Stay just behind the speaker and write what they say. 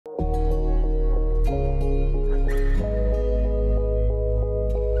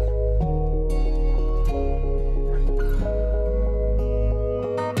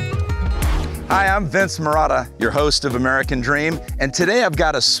Hi, I'm Vince Marotta, your host of American Dream, and today I've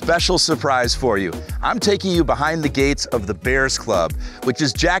got a special surprise for you. I'm taking you behind the gates of the Bears Club, which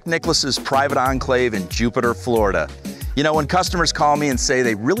is Jack Nicklaus's private enclave in Jupiter, Florida. You know, when customers call me and say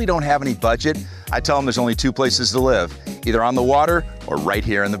they really don't have any budget, I tell them there's only two places to live, either on the water or right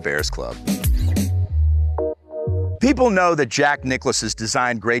here in the Bears Club. People know that Jack Nicklaus has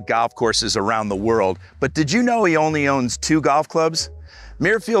designed great golf courses around the world, but did you know he only owns 2 golf clubs?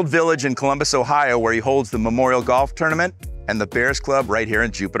 Muirfield Village in Columbus, Ohio, where he holds the Memorial Golf Tournament, and the Bears Club right here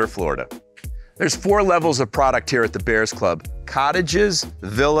in Jupiter, Florida. There's 4 levels of product here at the Bears Club: cottages,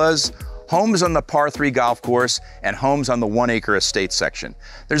 villas, homes on the par 3 golf course, and homes on the 1-acre estate section.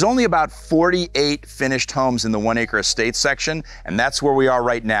 There's only about 48 finished homes in the 1-acre estate section, and that's where we are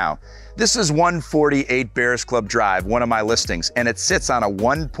right now. This is 148 Bears Club Drive, one of my listings, and it sits on a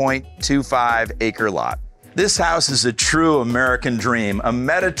 1.25-acre lot. This house is a true American dream, a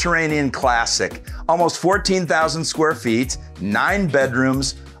Mediterranean classic. Almost 14,000 square feet, 9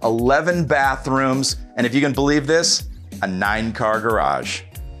 bedrooms, 11 bathrooms, and if you can believe this, a 9-car garage.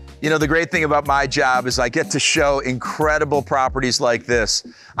 You know, the great thing about my job is I get to show incredible properties like this.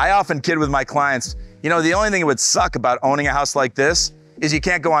 I often kid with my clients, you know, the only thing that would suck about owning a house like this is you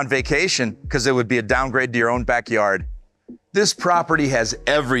can't go on vacation because it would be a downgrade to your own backyard. This property has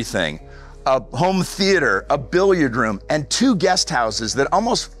everything. A home theater, a billiard room, and 2 guest houses that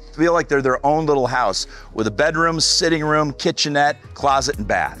almost feel like they're their own little house with a bedroom, sitting room, kitchenette, closet, and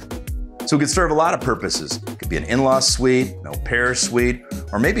bath. So it could serve a lot of purposes. It could be an in-law suite, an au pair suite,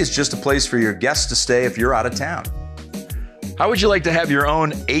 or maybe it's just a place for your guests to stay if you're out of town. How would you like to have your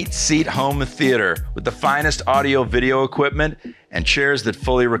own 8-seat home theater with the finest audio video equipment and chairs that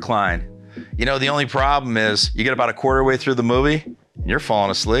fully recline? You know, the only problem is you get about a quarter way through the movie and you're falling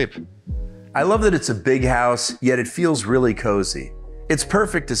asleep. I love that it's a big house, yet it feels really cozy. It's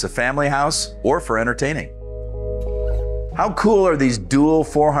perfect as a family house or for entertaining. How cool are these dual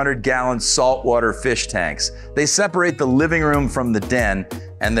 400-gallon saltwater fish tanks? They separate the living room from the den,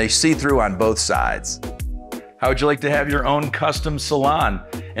 and they see through on both sides. How would you like to have your own custom salon?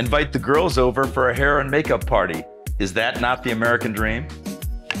 Invite the girls over for a hair and makeup party. Is that not the American dream?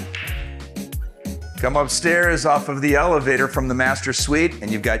 Come upstairs off of the elevator from the master suite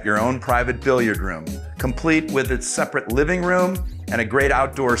and you've got your own private billiard room, complete with its separate living room and a great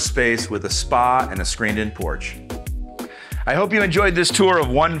outdoor space with a spa and a screened-in porch. I hope you enjoyed this tour of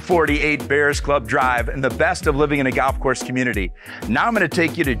 148 Bears Club Drive and the best of living in a golf course community. Now I'm going to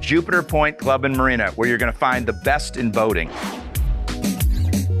take you to Jupiter Point Club and Marina, where you're going to find the best in boating.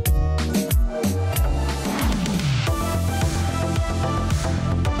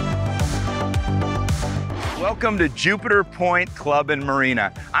 Welcome to Jupiter Point Club and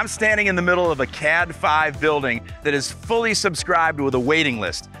Marina. I'm standing in the middle of a CAD 5 building that is fully subscribed with a waiting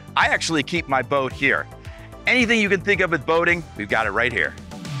list. I actually keep my boat here. Anything you can think of with boating, we've got it right here.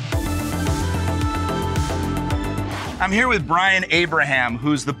 I'm here with Brian Abraham,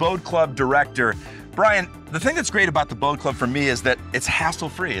 who's the boat club director. Brian, the thing that's great about the boat club for me is that it's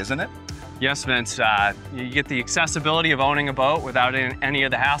hassle-free, isn't it? Yes, Vince. You get the accessibility of owning a boat without any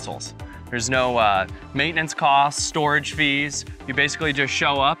of the hassles. There's no maintenance costs, storage fees. You basically just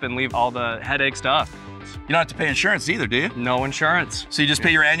show up and leave all the headaches to us. You don't have to pay insurance either, do you? No insurance. So you just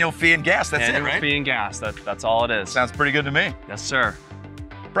pay your annual fee and gas, that's it, right? Annual fee and gas, that's all it is. Sounds pretty good to me. Yes, sir.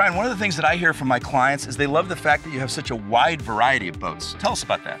 Brian, one of the things that I hear from my clients is they love the fact that you have such a wide variety of boats. Tell us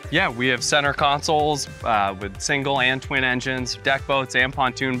about that. Yeah, we have center consoles with single and twin engines, deck boats and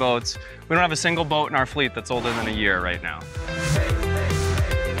pontoon boats. We don't have a single boat in our fleet that's older than a year right now.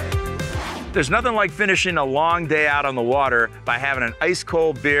 There's nothing like finishing a long day out on the water by having an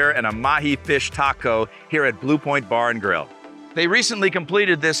ice-cold beer and a mahi fish taco here at Blue Point Bar and Grill. They recently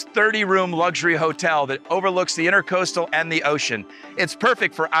completed this 30-room luxury hotel that overlooks the Intercoastal and the ocean. It's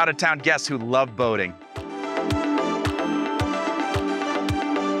perfect for out-of-town guests who love boating.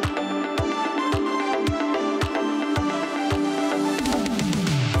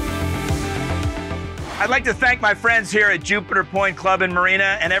 I'd like to thank my friends here at Jupiter Point Club and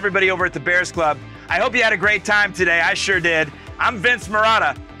Marina and everybody over at the Bears Club. I hope you had a great time today. I sure did. I'm Vince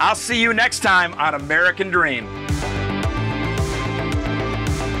Marotta. I'll see you next time on American Dream.